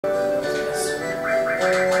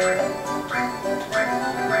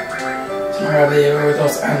I'll leave her with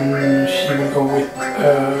us, and she will go with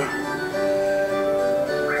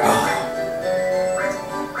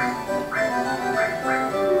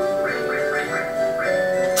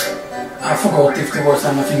I forgot if there was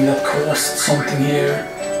anything that caused something here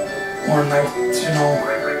or not, you know.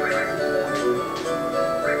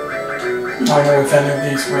 I don't know if any of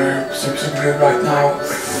these were super good right now.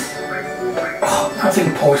 I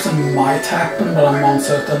think poison might happen, but I'm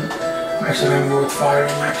uncertain. I'm actually going to go with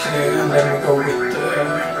firing, actually, and then we go with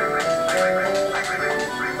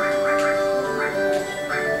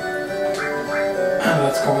and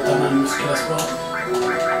let's go with an animal skill as well.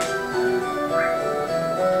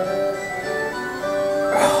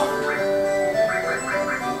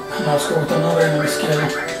 And let's go with another enemy skill.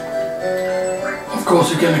 Of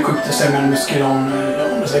course, you can equip the same enemy skill on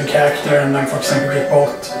the same character, and then, for example, get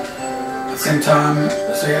both at the same time.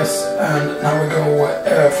 So yes, and now we go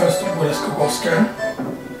first with the Costa,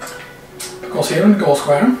 because here in the Goal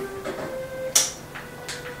Square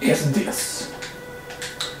is this,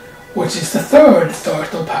 which is the third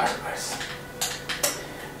Turtle Paradise.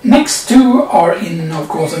 Next two are in, of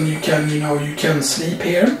course, and you can sleep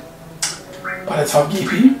here, but it's 5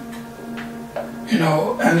 GP. You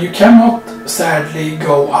know, and you cannot sadly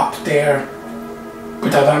go up there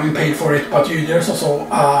without having paid for it, but there's also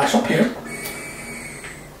a shop here,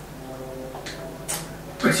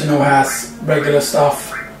 which has regular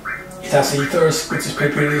stuff. It has ethers, which is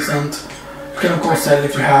pretty decent. You can of course sell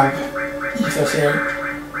if you have ethers here.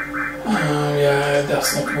 Yeah,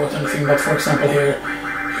 that's not worth anything, but for example here,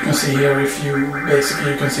 you can see here, if you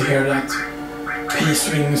can see here that peace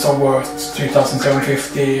rings are worth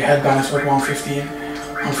 3,750, headband is worth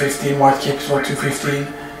 115, white cape is worth 215,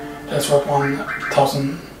 that's worth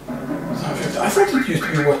 1,750. I thought it used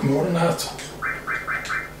to be worth more than that.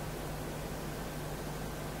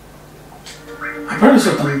 I'm pretty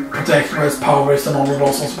certain Protect West Powers and all are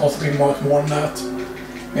also supposed to be worth more than that.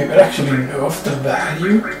 Maybe it actually nerfed the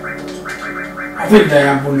value. I think they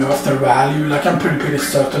have nerfed their value. Like, I'm pretty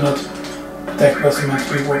certain that Protect West is meant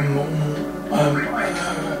to be worth more.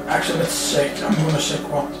 Actually, let's check. I'm gonna check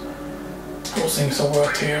what those things are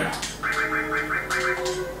worth here.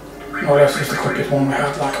 No, let's just equip it when we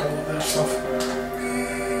have like all of that stuff.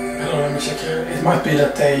 Let me check here. It might be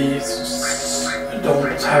that they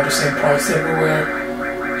don't have the same price everywhere.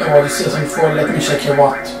 Yeah, what it says on for. Let me check here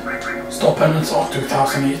what stop pendants are.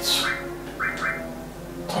 2,000 each.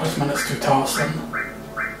 Talisman is 2,000.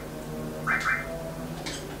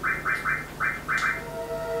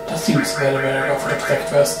 That seems very low for the Protect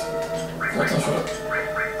Vest.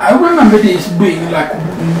 I remember these being like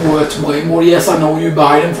worth way more. Yes, I know you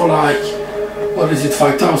buy them for like, what is it,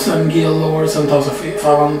 5,000 gil or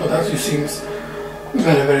 7,500, but that just seems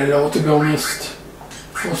very low, to be honest.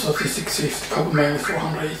 436.50, couple magnets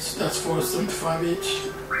 400 each, that's 475 each.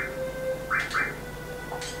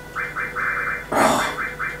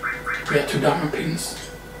 We have 2 diamond pins,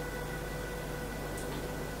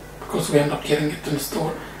 because we end up getting it in the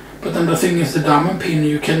store. But then the thing is, the diamond pin,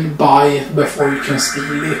 you can buy it before you can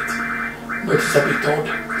steal it, which is a bit odd.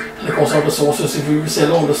 And of course all the sources, if you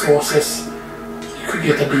sell all the sources, you could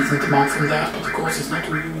get a decent amount from that, but of course it's not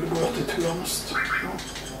really worth it, to be honest. You know?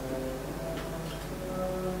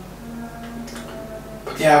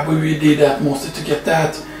 But yeah, we did that mostly to get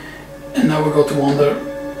that, and now we go to Wonder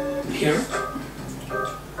here.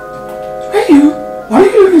 Hey you! What are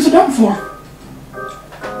you looking so dumb for?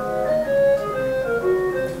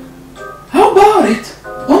 How about it?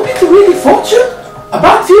 Want me to read your fortune? A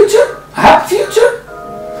bad future? A happy future?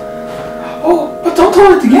 Oh, but don't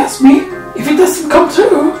hold it against me if it doesn't come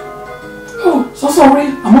true. Oh, so sorry.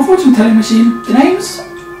 I'm a fortune telling machine. The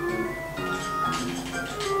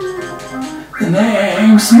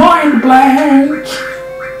name's Mind Blank.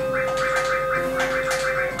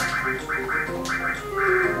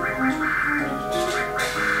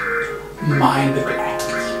 Mind Blank.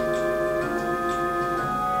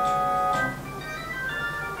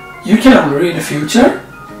 You can only read the future?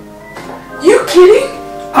 You kidding?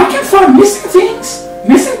 I can find missing things,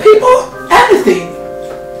 missing people, anything.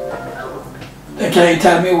 Then can you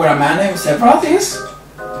tell me where a man named Sephiroth is?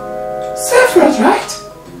 Sephiroth, right?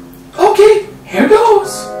 Okay, here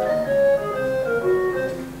goes.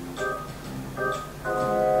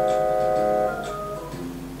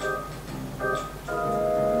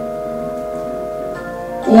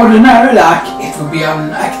 Ordinary luck, it would be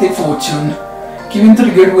an active fortune. Given to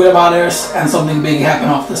the goodwill of others, and something big happen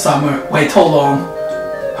after summer. Wait, hold on.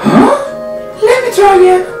 Huh? Let me try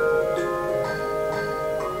again.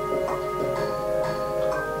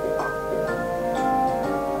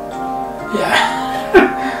 Yeah.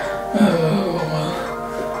 Oh, well.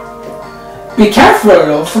 Be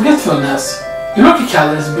careful of forgetfulness. Your lucky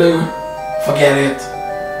color is blue. Forget it.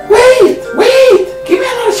 Wait! Give me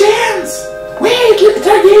another chance! Wait, let me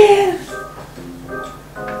try again!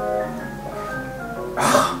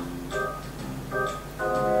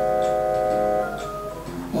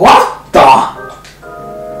 What the?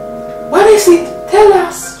 What is it? Tell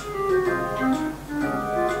us.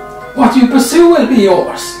 What you pursue will be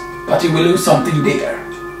yours, but you will lose something dear.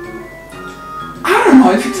 I don't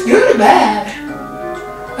know if it's good or bad.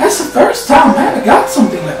 That's the first time I ever got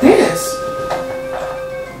something like this.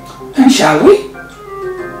 And shall we?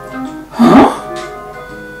 Huh?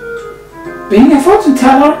 Being a fortune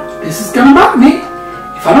teller, this is gonna bug me.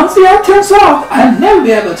 If I don't see how it turns out, I'll never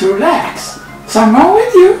be able to relax. So I'm going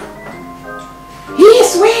with you.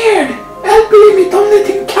 He's weird. I'll believe it, don't let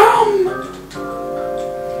him come.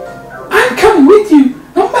 I'm coming with you,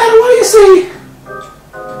 no matter what you say.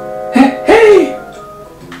 Hey!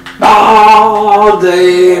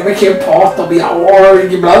 We can't prata, vi har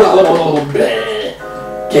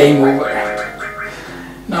game over.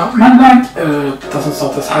 Now, man rank doesn't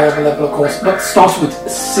start as high of a level, of course, but starts with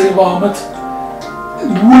silver armor,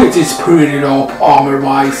 which is pretty low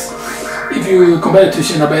armor-wise. If you compare it to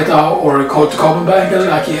China Beta or Chocobo Bangle,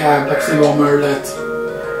 like you have like silver armor that's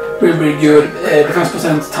really good. Defense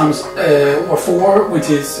percent times or 4, which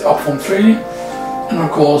is up from 3. And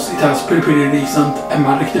of course it has pretty decent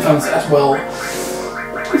magic defense as well.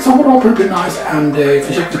 It's overall pretty nice, and if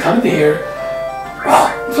you check vitality here,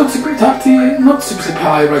 toxic vitality not super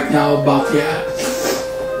high right now, but yeah.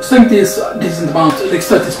 Strength is decent amount,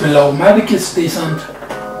 dexterity is below, magic is decent.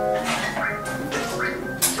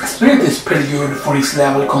 Spirit is pretty good for this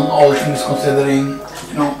level, all things considering,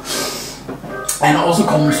 you know. And also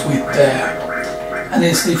comes with, and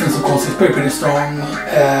his defense of course is pretty strong.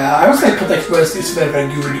 I would say Protect Burst is very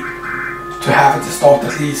good to have at the start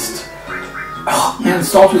at least. And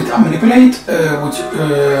start with Manipulate, which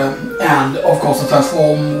and of course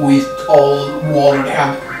Transform with all who already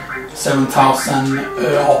have 7,000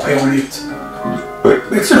 HP on it.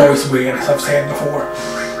 Which you know is weird, as I've said before.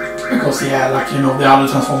 Because yeah, like you know the other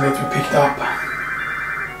Transform that we picked up.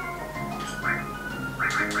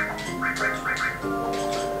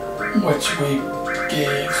 Which we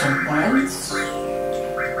gave someone else.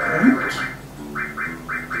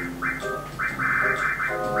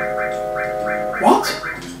 What?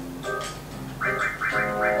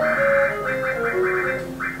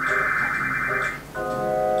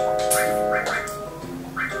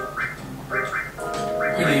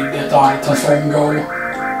 We need the Dyne Transform go.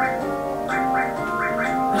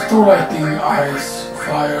 Restore lighting, ice,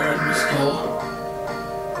 fire, and skill.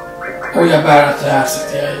 Oh yeah, Barrett has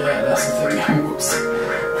it, yeah, that's the thing. Whoops.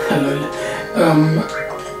 Hello.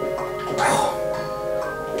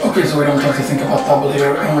 Okay, so we don't have to think about double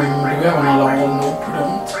here. Do we have another one? Nope, we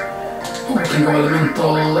don't. We can go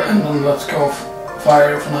elemental, and then let's go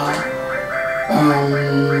fire for now.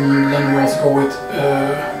 Then we also go with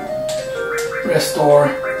restore,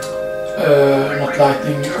 not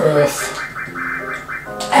lightning, earth,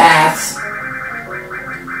 ass.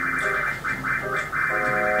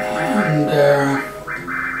 And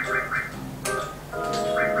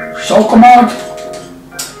Chocobo.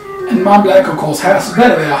 And my black of course has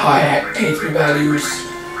very high HP values.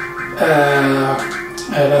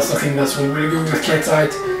 That's the thing that's really good with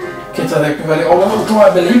Catesite. Catesite HP value, although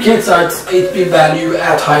I believe Catesite's HP value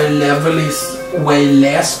at high level is way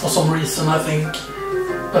less for some reason, I think.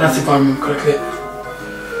 But that's if I remember correctly.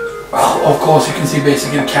 Of course you can see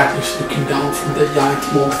basically a cat just looking down from the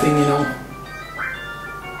giant mog thing, you know.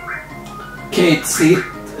 Kate, sit.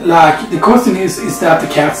 Like, the question is that the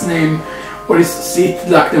cat's name, or is Sit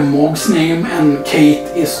like the mog's name, and Kate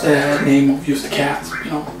is the name of just the cat,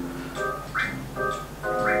 you know.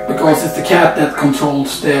 Because it's the cat that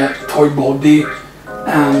controls the toy body,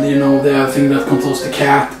 and you know, the thing that controls the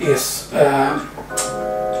cat is,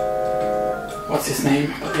 what's his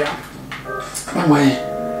name, but yeah. Anyway,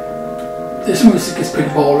 this music is pretty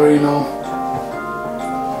baller, you know.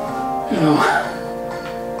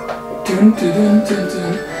 Dun, dun, dun, dun,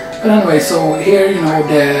 dun. But anyway, so here, you know,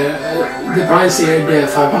 the price here, the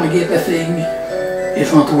 500 GB thing,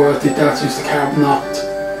 is not worth it. That's just a carb nut.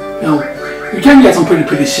 You know, you can get some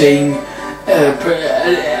pretty shame.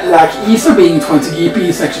 Like Ether being 20 GB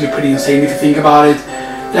is actually pretty insane if you think about it.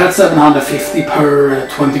 That's 750 per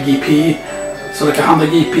 20 GB. So like 100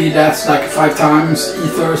 GB, that's like 5 times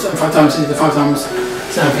Ethers, and 5 times Ether, 5 times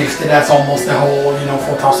 750. That's almost the whole, you know,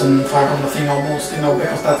 4,500 thing almost, you know,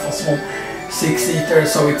 because that was one. 6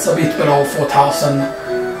 Ethers, so it's a bit below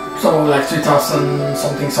 4,000, so like 3,000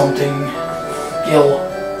 something gil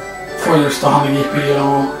for just 100 GB, you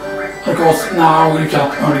know. Of course, now you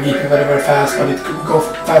cannot earn the GP very fast, but it could go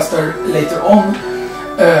faster later on.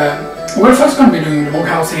 We're first going to be doing the mog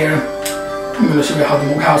house here. I'm going to show you how the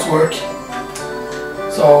mog house works.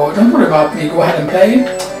 So don't worry about me, go ahead and play.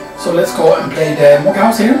 So let's go and play the mog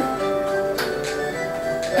house here.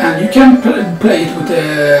 And you can play it with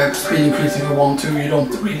the speed increase if you want to, you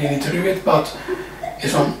don't really need to do it, but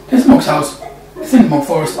it's from this mog's house. It's in the mog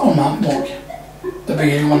forest on Mount Mog. The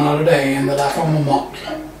beginning of another day and the life of a mog.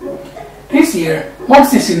 This year,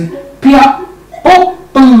 Mogs is in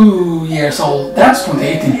Pia-Popu years old. That's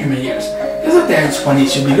 28 in human years. Is it age when he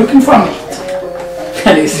should be looking for a mate?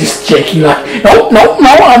 And he's just shaking like, no,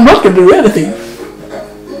 I'm not going to do anything.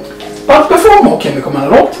 But before Mog can become an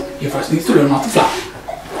adult, he first needs to learn how to fly.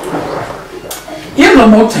 Even though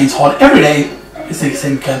Mog trains hard every day, he thinks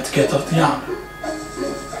he can't get off the ground.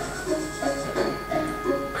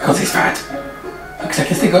 Because he's fat. Looks like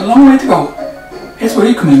he's still got a long way to go. Here's where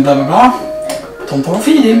you come in, blah blah blah. But don't want to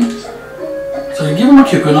feed him. So you give him a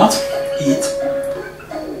coconut, eat.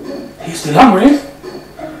 He's still hungry.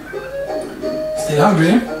 Still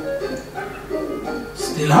hungry.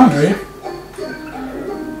 Still hungry.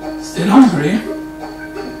 Still hungry.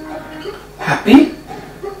 Happy?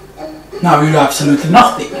 Now you do absolutely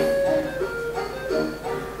nothing.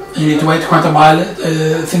 You need to wait quite a while.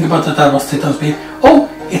 Think about that was 3 times speed. Oh,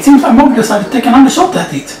 it seems like Mog decided to take another shot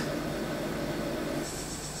at it.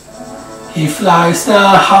 He flies the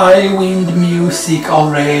high wind music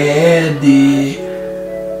already.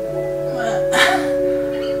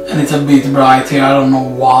 And it's a bit bright here. I don't know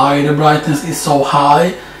why the brightness is so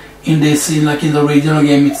high in this scene. Like in the original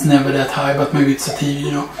game it's never that high, but maybe it's a TV,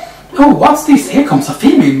 you know. Oh, what's this? Here comes a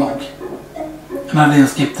female Mog. And I didn't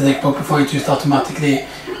skip the tech book before it just automatically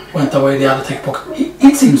went away the other tech book.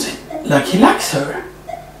 It seems like he likes her.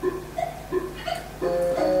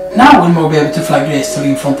 Now will Mog be able to fly gracefully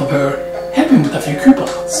in front of her, help him with a few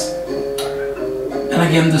coupons. And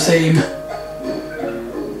again the same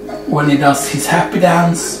when he does his happy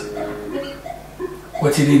dance,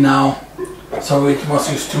 what he did now. So it was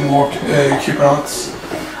just 2 more coupons.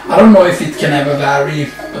 I don't know if it can ever vary,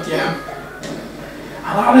 but yeah.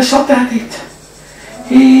 Another shot at it.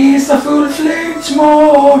 He's a full-fledged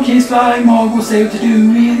Mog, he's flying Mog, what's able to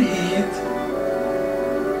do with it?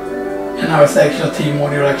 And now it's actually a team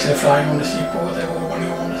mode, you're actually flying on the ship or whatever when you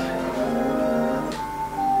want.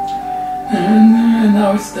 And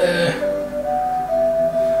now it's the...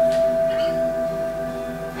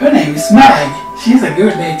 Her name is Mag, she's a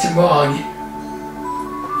good-natured Mog.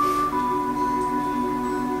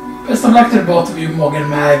 Best of luck to the both of you, Mog and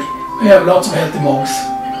Mag. We have lots of healthy Mogs.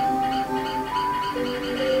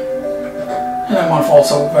 And then one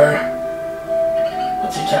falls over.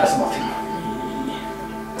 But she cares about him.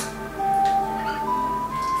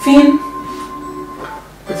 Finn!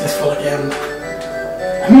 Which is full again.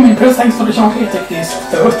 I'm impressed, thanks for the chocolate. Take this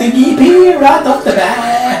 30 GP right off the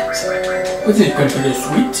bat. Which is pretty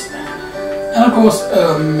sweet. And of course,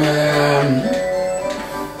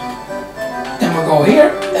 then we'll go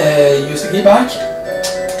here, use the key back.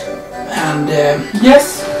 And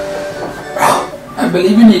yes. I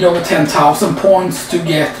believe you need over 10,000 points to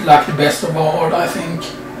get like the best reward, I think,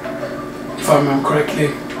 if I remember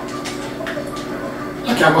correctly.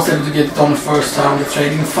 Like I was able to get it on the first time, the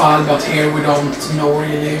trading file, but here we don't know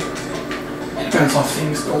really. It depends on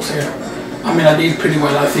things goes here. I mean, I did pretty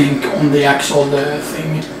well, I think, on the actual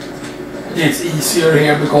thing. It's easier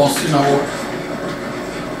here because, you know,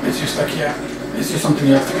 it's just like, yeah, it's just something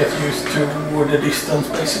you have to get used to with the distance,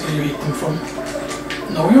 basically, you hit them from.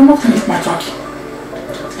 No, you're not going to hit my truck.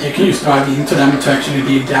 You can just drive into them to actually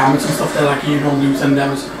deal damage and stuff that like you don't lose any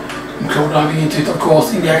damage from driving into it. Of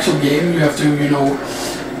course, in the actual game you have to, you know,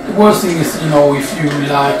 the worst thing is, you know, if you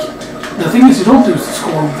like, the thing is you don't lose the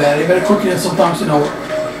score very quickly, and sometimes, you know,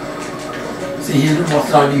 see here was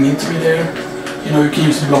driving into me there, you know, you can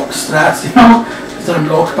use block strats, you know, instead of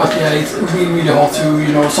block, but yeah, it's really hard to,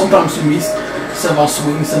 you know, sometimes you miss several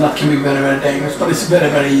swings and that can be very dangerous, but it's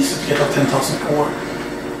very easy to get up 10,000 score.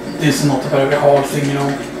 This is not a very hard thing, you know.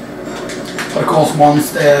 But of course,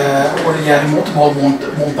 once the motorball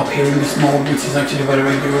won't appear in this mode, which is actually very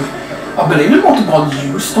good. I believe the motorball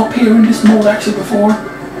used to appear in this mode actually before,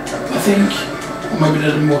 I think. Or maybe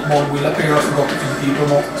the motorball will appear, I forgot if it did or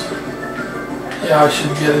not. Yeah, I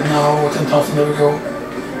should get it now, 10,000, there we go. I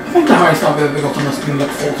think the highest I've ever gotten has been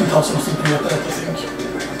like 14,000 or something like that, I think.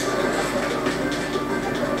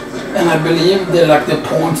 And I believe the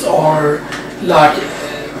points are like...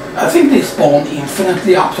 I think they spawn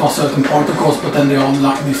infinitely up to a certain point, of course, but then they all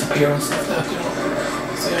like disappear and stuff like that, you know.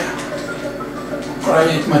 So yeah. But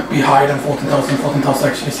it might be higher than 14,000. 14,000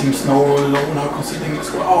 actually seems low now considering this.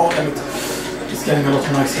 Oh damn it. It's getting a lot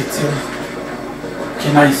of nice hits here.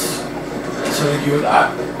 Okay, nice. It's really good.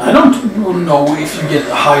 I don't know if you get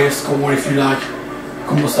a higher score if you like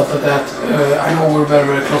combo stuff like that. I know we're very,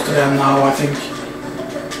 very close to them now, I think.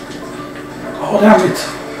 Oh damn it.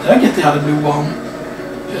 Did I get the other blue one?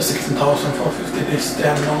 Yeah, 16,450. This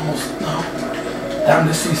damn almost now. Damn,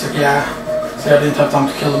 this is like, yeah. See, I didn't have time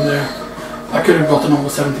to kill him there. I could have gotten over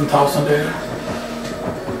 17,000 there.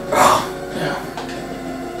 Yeah.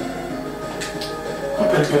 I'm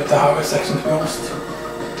pretty good at the highway section, to be honest.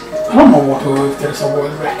 I don't know if there's a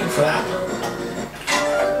world record for that.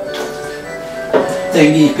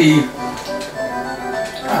 10 GP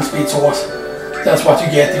and speed source. That's what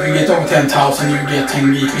you get. If you get over 10,000, you get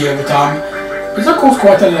 10 GP every time. It does cost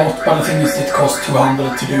quite a lot, but the thing is, it costs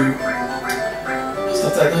 200 to do. So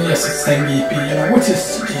that, yes, it's 10 GP, you know, which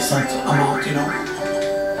is a decent amount, you know.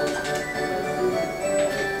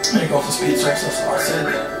 There you go for speed source, as I said.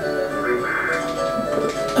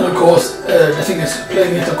 And of course, the thing is,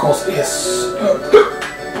 playing it, of course, is...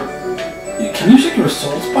 can you check your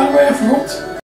results, by the way? I forgot.